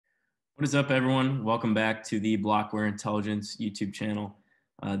What is up, everyone? Welcome back to the Blockware Intelligence YouTube channel.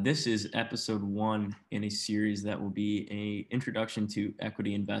 This is episode 1 in a series that will be an introduction to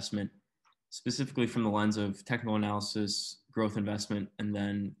equity investment, specifically from the lens of technical analysis, growth investment, and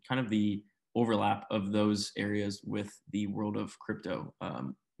then kind of the overlap of those areas with the world of crypto,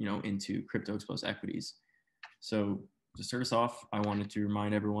 into crypto exposed equities. So to start us off, I wanted to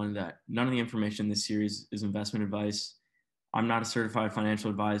remind everyone that none of the information in this series is investment advice. I'm not a certified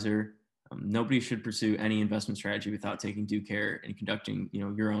financial advisor. Nobody should pursue any investment strategy without taking due care and conducting,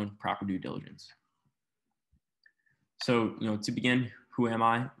 your own proper due diligence. So, to begin, who am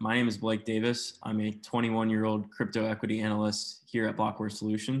I? My name is Blake Davis. I'm a 21-year-old crypto equity analyst here at Blockware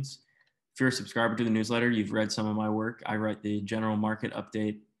Solutions. If you're a subscriber to the newsletter, you've read some of my work. I write the general market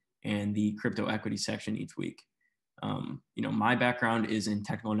update and the crypto equity section each week. My background is in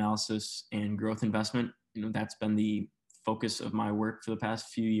technical analysis and growth investment. That's been the focus of my work for the past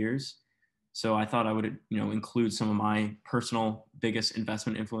few years. So I thought I would, include some of my personal biggest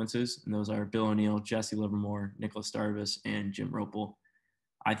investment influences, and those are Bill O'Neill, Jesse Livermore, Nicholas Darvis, and Jim Ropel.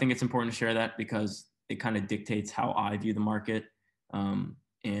 I think it's important to share that because it kind of dictates how I view the market. And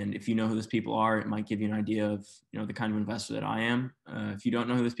if you know who those people are, it might give you an idea of, the kind of investor that I am. If you don't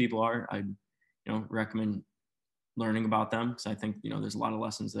know who those people are, I'd, recommend learning about them because I think, there's a lot of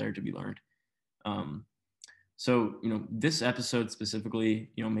lessons there to be learned. So, this episode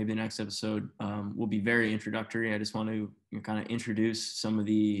specifically, maybe the next episode will be very introductory. I just want to kind of introduce some of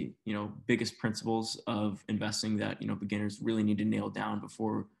the, biggest principles of investing that, beginners really need to nail down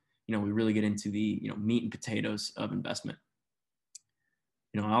before, we really get into the, meat and potatoes of investment.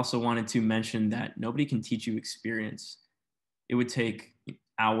 I also wanted to mention that nobody can teach you experience. It would take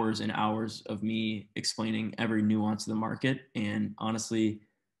hours and hours of me explaining every nuance of the market. And honestly,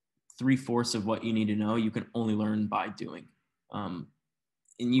 3/4 of what you need to know, you can only learn by doing. And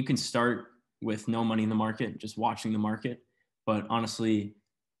you can start with no money in the market, just watching the market. But honestly,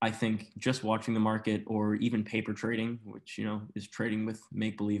 I think just watching the market or even paper trading, which, is trading with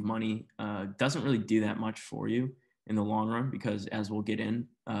make-believe money, doesn't really do that much for you in the long run, because as we'll get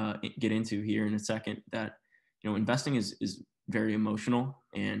into here in a second, that, investing is very emotional.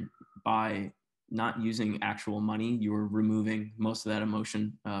 And by not using actual money, you're removing most of that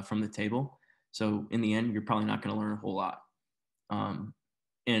emotion from the table. So in the end, you're probably not going to learn a whole lot. And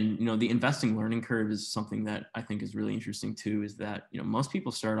the investing learning curve is something that I think is really interesting too. Is that most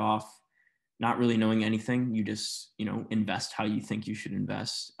people start off not really knowing anything. You just invest how you think you should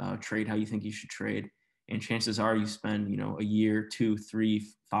invest, trade how you think you should trade, and chances are you spend a year, 2, 3,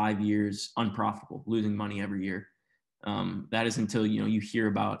 5 years unprofitable, losing money every year. That is until you hear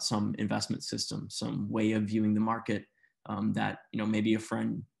about some investment system, some way of viewing the market that maybe a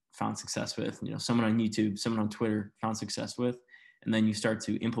friend found success with, someone on YouTube, someone on Twitter found success with, and then you start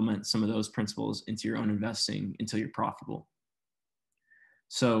to implement some of those principles into your own investing until you're profitable.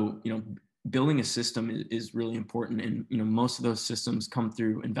 So building a system is really important, and most of those systems come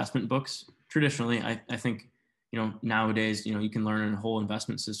through investment books. Traditionally, I think nowadays you can learn a whole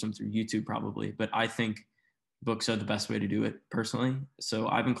investment system through YouTube probably, but I think books are the best way to do it personally. So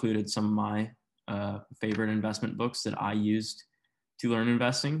I've included some of my favorite investment books that I used to learn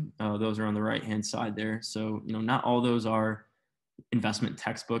investing. Those are on the right-hand side there. So, not all those are investment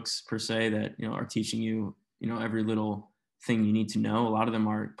textbooks per se that, are teaching you, every little thing you need to know. A lot of them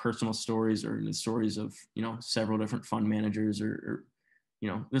are personal stories or the stories of, several different fund managers or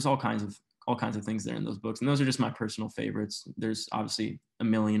there's all kinds of things there in those books. And those are just my personal favorites. There's obviously a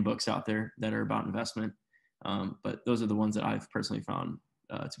million books out there that are about investment. But those are the ones that I've personally found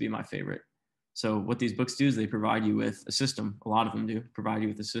to be my favorite. So what these books do is they provide you with a system. A lot of them do provide you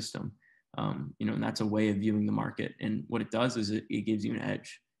with a system, and that's a way of viewing the market. And what it does is it gives you an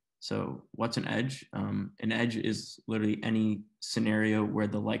edge. So what's an edge? An edge is literally any scenario where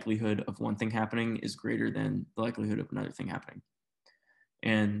the likelihood of one thing happening is greater than the likelihood of another thing happening.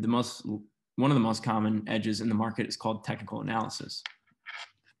 And one of the most common edges in the market is called technical analysis.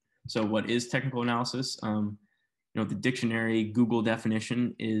 So what is technical analysis? The dictionary Google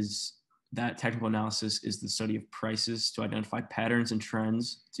definition is that technical analysis is the study of prices to identify patterns and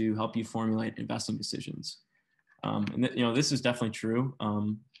trends to help you formulate investing decisions. This is definitely true.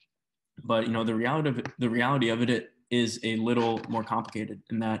 But the reality of it is a little more complicated,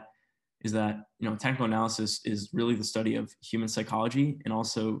 and that is that technical analysis is really the study of human psychology and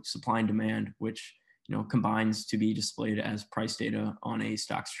also supply and demand, which combines to be displayed as price data on a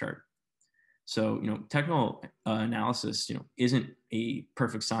stocks chart. So, technical analysis, isn't a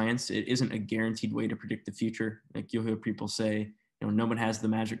perfect science. It isn't a guaranteed way to predict the future. Like you'll hear people say, no one has the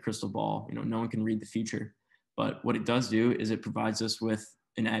magic crystal ball. No one can read the future. But what it does do is it provides us with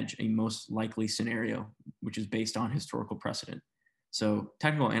an edge, a most likely scenario, which is based on historical precedent. So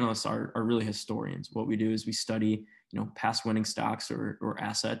technical analysts are really historians. What we do is we study, past winning stocks or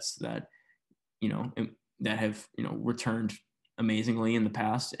assets that, that have, returned amazingly in the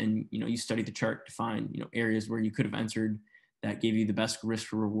past. And, you study the chart to find, areas where you could have entered that gave you the best risk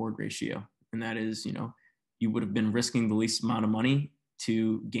to reward ratio. And that is, you would have been risking the least amount of money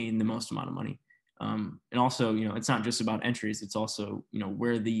to gain the most amount of money. And also, it's not just about entries. It's also,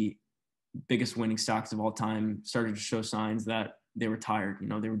 where the biggest winning stocks of all time started to show signs that they were tired,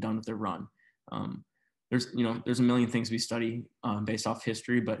 they were done with their run. There's a million things we study based off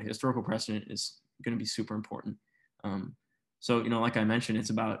history, but historical precedent is going to be super important. So, like I mentioned,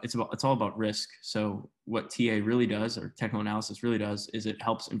 it's all about risk. So what TA really does, or technical analysis really does, is it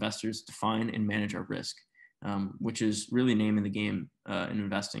helps investors define and manage our risk, which is really name in the game in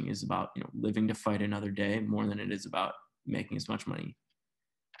investing, is about, living to fight another day more than it is about making as much money.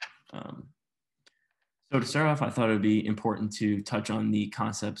 So to start off, I thought it would be important to touch on the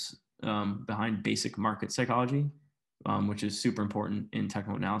concepts behind basic market psychology, which is super important in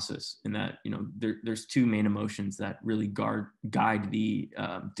technical analysis. In that, there's two main emotions that really guide the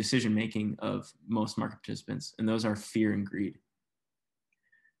decision making of most market participants, and those are fear and greed.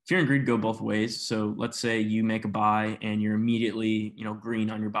 Fear and greed go both ways. So let's say you make a buy and you're immediately, green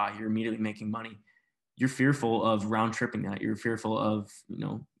on your buy. You're immediately making money. You're fearful of round tripping that. You're fearful of,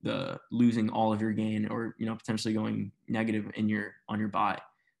 the losing all of your gain, or, potentially going negative on your buy.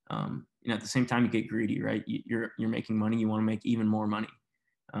 At the same time, you get greedy, right? You're making money. You want to make even more money.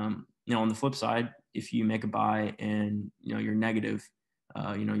 On the flip side, if you make a buy and, you're negative,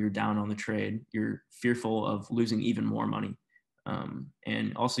 you're down on the trade, you're fearful of losing even more money.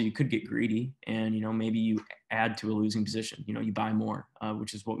 And also you could get greedy and, maybe you add to a losing position, you buy more,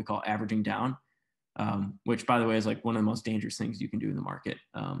 which is what we call averaging down. Which, by the way, is like one of the most dangerous things you can do in the market.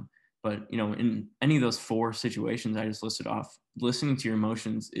 But in any of those four situations I just listed off, listening to your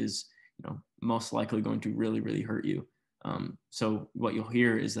emotions is, most likely going to really, really hurt you. So what you'll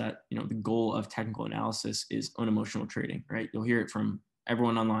hear is that, the goal of technical analysis is unemotional trading, right? You'll hear it from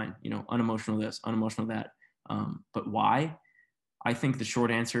everyone online, unemotional this, unemotional that. But why? I think the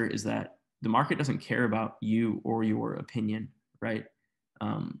short answer is that the market doesn't care about you or your opinion, right?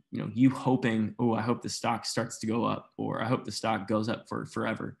 You hoping, oh, I hope the stock starts to go up, or I hope the stock goes up for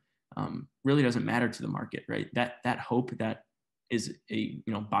forever, really doesn't matter to the market, right? That hope, that is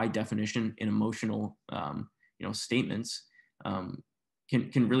by definition, an emotional, statements,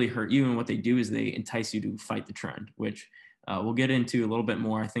 can really hurt you. And what they do is they entice you to fight the trend, which we'll get into a little bit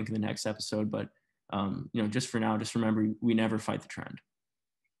more, I think, in the next episode. But just for now, just remember, we never fight the trend.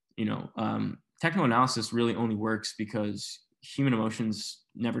 Technical analysis really only works because human emotions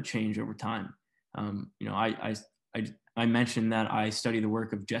never change over time. I mentioned that I study the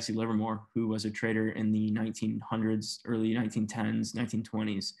work of Jesse Livermore, who was a trader in the 1900s, early 1910s,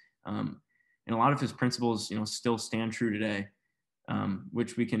 1920s. And a lot of his principles, still stand true today,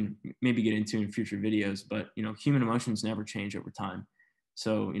 which we can maybe get into in future videos. But, human emotions never change over time.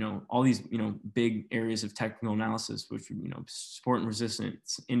 So, all these, big areas of technical analysis, which, support and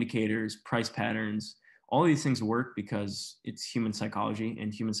resistance, indicators, price patterns, all these things work because it's human psychology,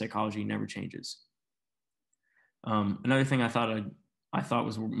 and human psychology never changes. Another thing I thought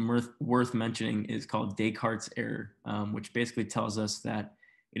was worth mentioning is called Descartes' error, which basically tells us that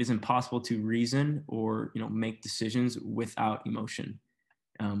it is impossible to reason or make decisions without emotion,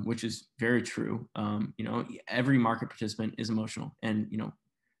 which is very true. Every market participant is emotional, and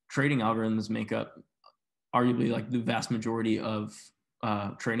trading algorithms make up arguably like the vast majority of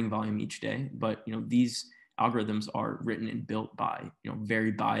trading volume each day. But these algorithms are written and built by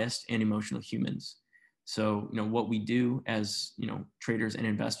very biased and emotional humans. So what we do as traders and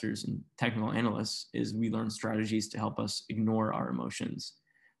investors and technical analysts is we learn strategies to help us ignore our emotions.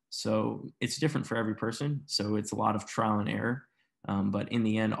 So it's different for every person. So it's a lot of trial and error. But in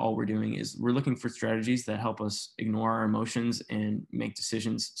the end, all we're doing is we're looking for strategies that help us ignore our emotions and make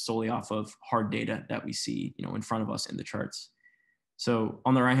decisions solely off of hard data that we see, in front of us in the charts. So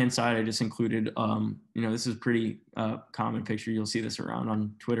on the right-hand side, I just included, this is a pretty common picture. You'll see this around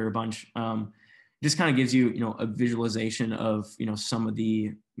on Twitter a bunch. Just kind of gives you, a visualization of, some of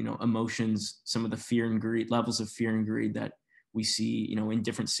the, emotions, some of the fear and greed, levels of fear and greed that we see, in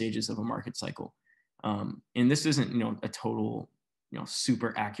different stages of a market cycle. And this isn't, a total,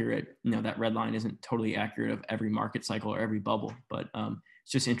 super accurate, that red line isn't totally accurate of every market cycle or every bubble, but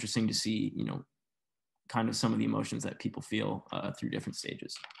it's just interesting to see, kind of some of the emotions that people feel through different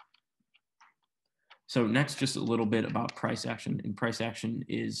stages. So next, just a little bit about price action. And price action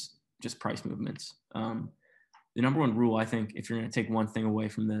is just price movements. the number one rule, I think, if you're going to take one thing away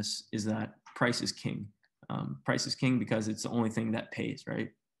from this, is that price is king. Price is king because it's the only thing that pays, right?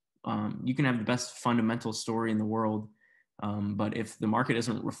 You can have the best fundamental story in the world, but if the market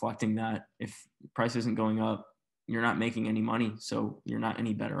isn't reflecting that, if price isn't going up, you're not making any money, so you're not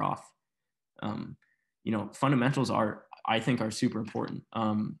any better off. Fundamentals I think are super important.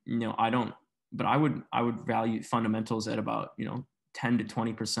 I would value fundamentals at about 10 to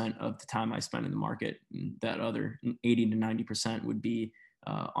 20% of the time I spend in the market. That other 80 to 90% would be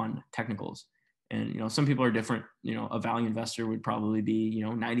on technicals. And some people are different. A value investor would probably be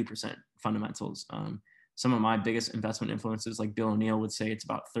 90% fundamentals. Some of my biggest investment influences, like Bill O'Neill, would say it's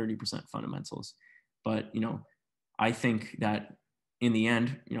about 30% fundamentals. But I think that in the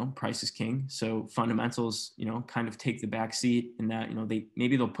end, price is king. So fundamentals, kind of take the back seat in that,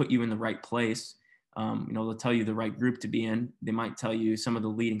 they'll put you in the right place. They'll tell you the right group to be in. They might tell you some of the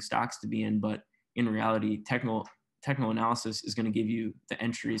leading stocks to be in, but in reality, technical analysis is going to give you the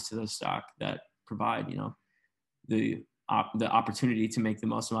entries to those stock that provide, the opportunity to make the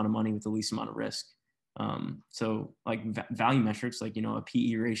most amount of money with the least amount of risk. So like value metrics, like, a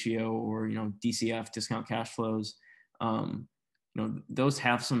PE ratio or, DCF, discount cash flows, those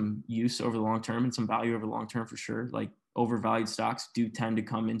have some use over the long term and some value over the long term for sure. Like overvalued stocks do tend to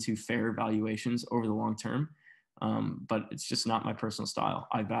come into fair valuations over the long term. But it's just not my personal style.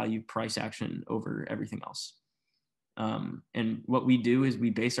 I value price action over everything else. And what we do is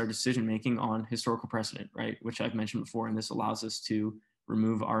we base our decision making on historical precedent, right? Which I've mentioned before, and this allows us to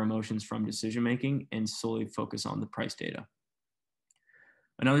remove our emotions from decision making and solely focus on the price data.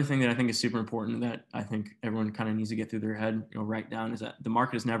 Another thing that I think is super important that I think everyone kind of needs to get through their head, write down, is that the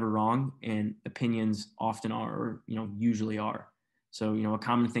market is never wrong and opinions often are, or usually are. So a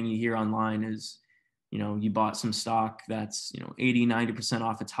common thing you hear online is, you bought some stock that's 80, 90%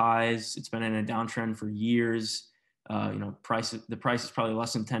 off its highs. It's been in a downtrend for years. The price is probably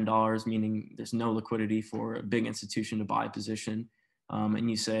less than $10, meaning there's no liquidity for a big institution to buy a position. And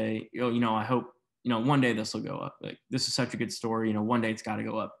you say, I hope, one day this will go up. Like, this is such a good story. One day it's got to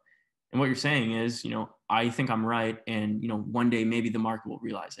go up. And what you're saying is, I think I'm right. And, one day maybe the market will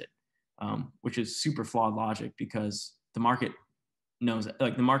realize it, which is super flawed logic, because the market knows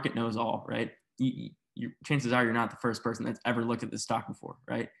all, right? Chances are you're not the first person that's ever looked at this stock before,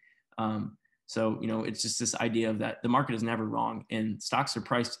 right? So, it's just this idea of that the market is never wrong and stocks are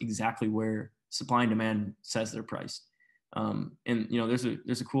priced exactly where supply and demand says they're priced. And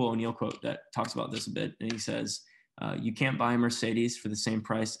there's a cool O'Neill quote that talks about this a bit, and he says, you can't buy a Mercedes for the same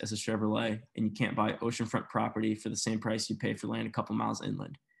price as a Chevrolet, and you can't buy oceanfront property for the same price you pay for land a couple miles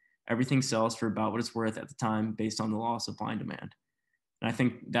inland. Everything sells for about what it's worth at the time based on the law of supply and demand. And I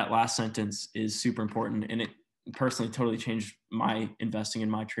think that last sentence is super important, and it personally totally changed my investing and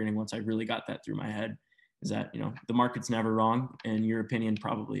my trading once I really got that through my head, is that the market's never wrong and your opinion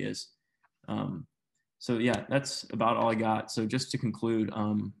probably is. So yeah, that's about all I got. So just to conclude,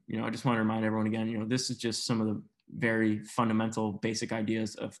 I just want to remind everyone again, this is just some of the very fundamental basic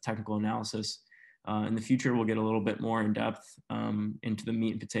ideas of technical analysis. In the future, we'll get a little bit more in depth into the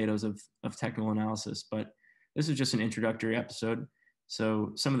meat and potatoes of technical analysis, but this is just an introductory episode.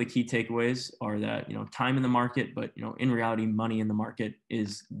 So some of the key takeaways are that, time in the market, but, in reality, money in the market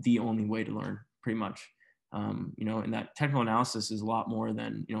is the only way to learn, pretty much. And that technical analysis is a lot more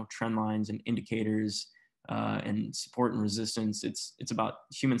than, trend lines and indicators and support and resistance. It's about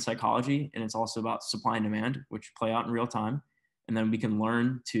human psychology, and it's also about supply and demand, which play out in real time. And then we can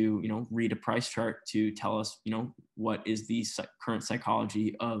learn to, read a price chart to tell us, what is the current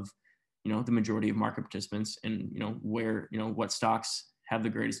psychology of, the majority of market participants, and, where, what stocks have the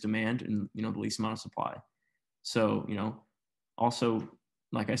greatest demand and, the least amount of supply. So, also,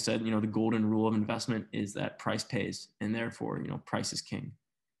 like I said, the golden rule of investment is that price pays, and therefore, price is king.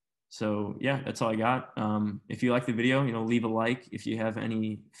 So yeah, that's all I got. If you like the video, leave a like. If you have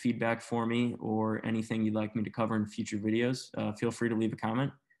any feedback for me or anything you'd like me to cover in future videos, feel free to leave a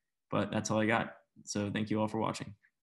comment, but that's all I got. So thank you all for watching.